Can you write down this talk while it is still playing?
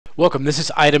Welcome. This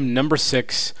is item number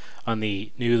 6 on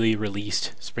the newly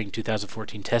released Spring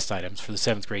 2014 test items for the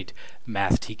 7th grade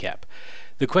math TCAP.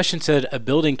 The question said a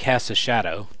building casts a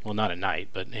shadow, well not at night,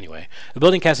 but anyway, a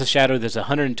building casts a shadow that's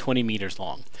 120 meters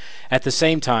long. At the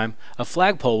same time, a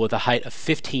flagpole with a height of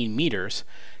 15 meters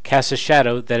casts a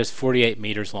shadow that is 48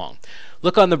 meters long.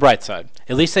 Look on the bright side.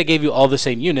 At least they gave you all the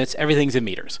same units, everything's in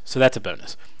meters, so that's a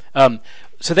bonus.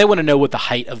 So they want to know what the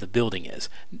height of the building is.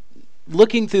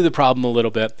 Looking through the problem a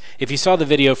little bit, if you saw the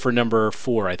video for number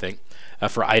 4, I think,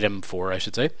 for item 4, I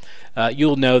should say,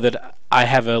 you'll know that I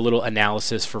have a little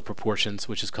analysis for proportions,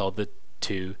 which is called the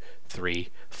 2, 3,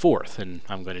 4th, and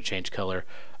I'm going to change color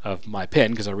of my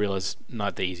pen because I realize it's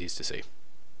not the easiest to see.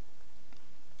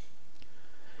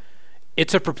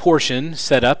 It's a proportion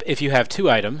set up if you have 2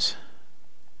 items,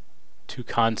 2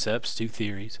 concepts, 2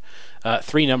 theories,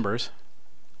 3 numbers,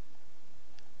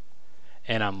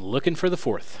 and I'm looking for the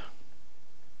 4th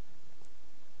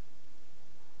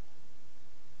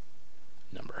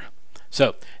number.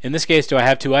 So, in this case, do I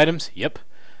have 2 items? Yep.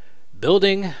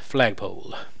 Building,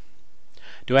 flagpole.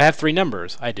 Do I have 3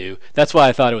 numbers? I do. That's why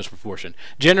I thought it was proportion.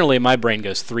 Generally, my brain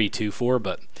goes 3, 2, 4,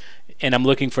 and I'm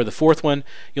looking for the 4th one.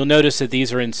 You'll notice that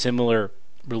these are in similar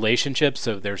relationships.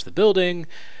 So there's the building.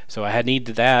 So I need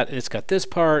that. It's got this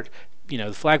part. You know,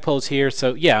 the flagpole's here.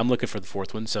 So yeah, I'm looking for the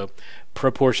 4th one. So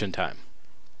proportion time.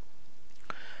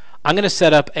 I'm going to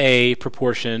set up a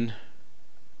proportion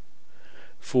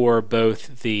for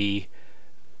both the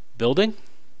building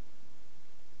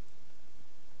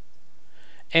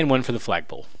and one for the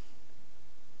flagpole.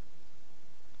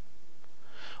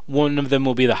 One of them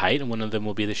will be the height and one of them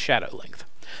will be the shadow length.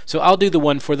 So I'll do the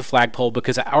one for the flagpole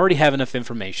because I already have enough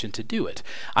information to do it.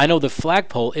 I know the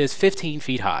flagpole is 15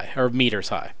 feet high, or meters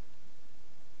high.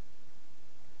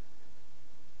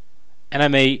 And I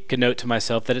make a note to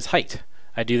myself that it's height.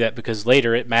 I do that because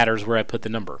later it matters where I put the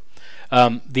number.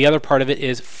 The other part of it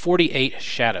is 48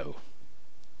 shadow.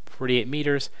 48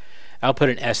 meters. I'll put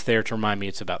an S there to remind me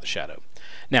it's about the shadow.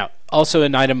 Now, also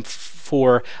in item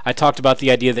 4, I talked about the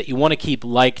idea that you want to keep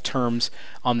like terms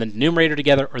on the numerator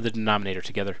together or the denominator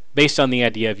together, based on the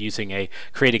idea of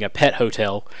creating a pet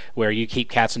hotel where you keep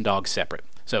cats and dogs separate.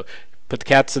 So put the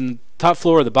cats in the top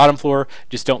floor or the bottom floor,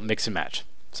 just don't mix and match.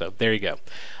 So there you go.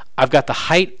 I've got the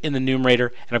height in the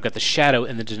numerator and I've got the shadow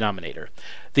in the denominator.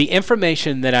 The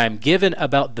information that I'm given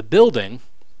about the building,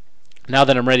 now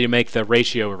that I'm ready to make the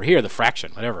ratio over here, the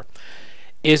fraction, whatever,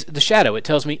 is the shadow. It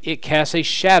tells me it casts a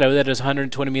shadow that is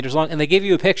 120 meters long, and they give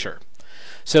you a picture.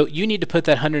 So you need to put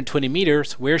that 120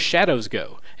 meters where shadows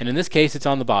go, and in this case it's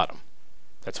on the bottom.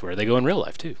 That's where they go in real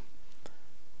life too.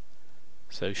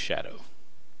 So shadow.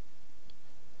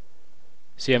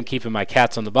 See, I'm keeping my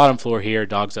cats on the bottom floor here,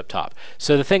 dogs up top.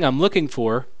 So the thing I'm looking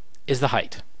for is the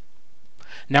height.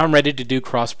 Now I'm ready to do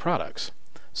cross products.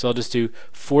 So I'll just do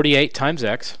 48 times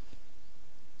x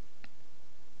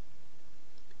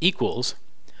equals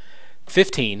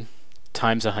 15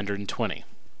 times 120,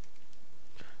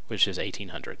 which is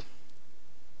 1800.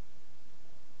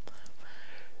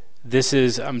 This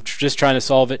is, I'm just trying to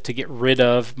solve it to get rid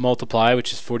of multiply,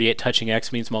 which is 48 touching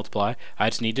x means multiply.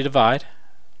 I just need to divide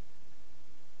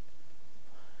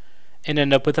and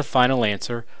end up with a final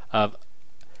answer of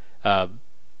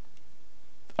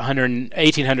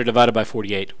 1800 divided by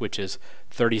 48, which is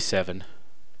 37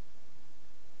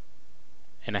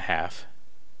 and a half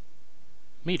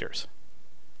meters.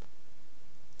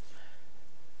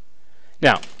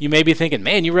 Now, you may be thinking,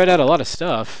 man, you read out a lot of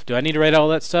stuff. Do I need to write out all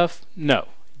that stuff? No.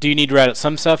 Do you need to write out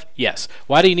some stuff? Yes.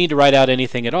 Why do you need to write out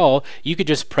anything at all? You could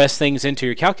just press things into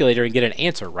your calculator and get an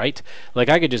answer, right? Like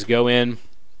I could just go in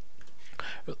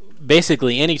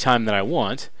basically any time that I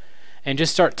want and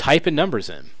just start typing numbers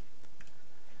in.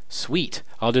 Sweet.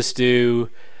 I'll just do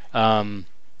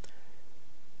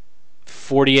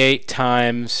 48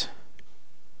 times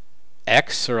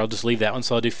x, or I'll just leave that one.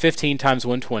 So I'll do 15 times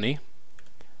 120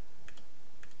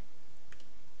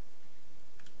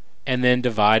 and then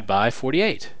divide by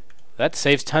 48. That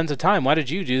saves tons of time. Why did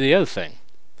you do the other thing?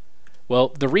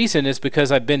 Well, the reason is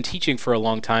because I've been teaching for a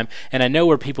long time and I know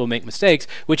where people make mistakes,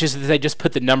 which is that they just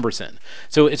put the numbers in.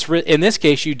 So it's in this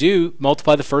case you do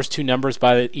multiply the first 2 numbers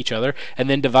by each other and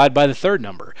then divide by the 3rd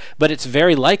number. But it's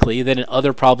very likely that in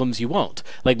other problems you won't.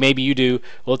 Like maybe you do,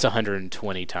 well, it's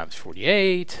 120 times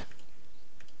 48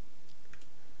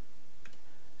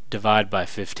 divide by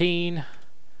 15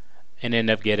 and end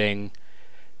up getting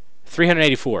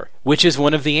 384, which is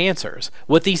one of the answers.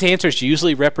 What these answers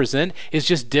usually represent is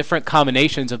just different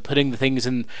combinations of putting the things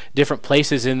in different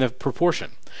places in the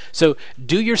proportion. So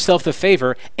do yourself the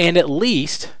favor and at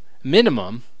least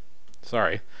minimum,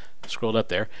 sorry, scrolled up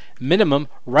there, minimum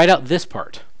write out this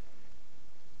part.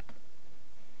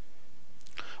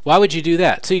 Why would you do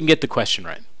that? So you can get the question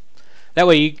right. That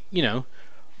way,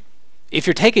 if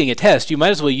you're taking a test, you might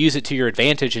as well use it to your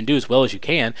advantage and do as well as you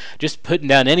can. Just putting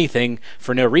down anything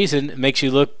for no reason makes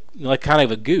you look like kind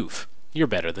of a goof. You're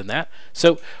better than that.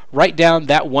 So write down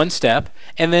that one step,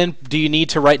 and then do you need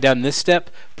to write down this step?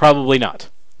 Probably not,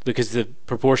 because the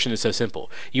proportion is so simple.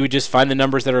 You would just find the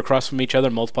numbers that are across from each other,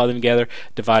 multiply them together,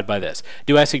 divide by this.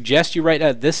 Do I suggest you write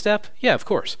out this step? Yeah, of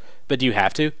course. But do you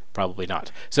have to? Probably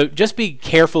not. So just be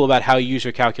careful about how you use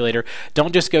your calculator.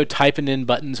 Don't just go typing in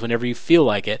buttons whenever you feel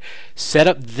like it. Set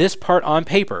up this part on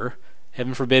paper,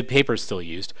 heaven forbid paper is still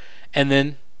used, and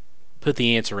then put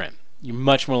the answer in. You're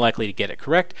much more likely to get it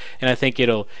correct, and I think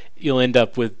you'll end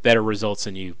up with better results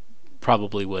than you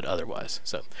probably would otherwise.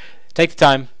 So take the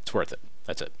time. It's worth it.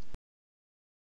 That's it.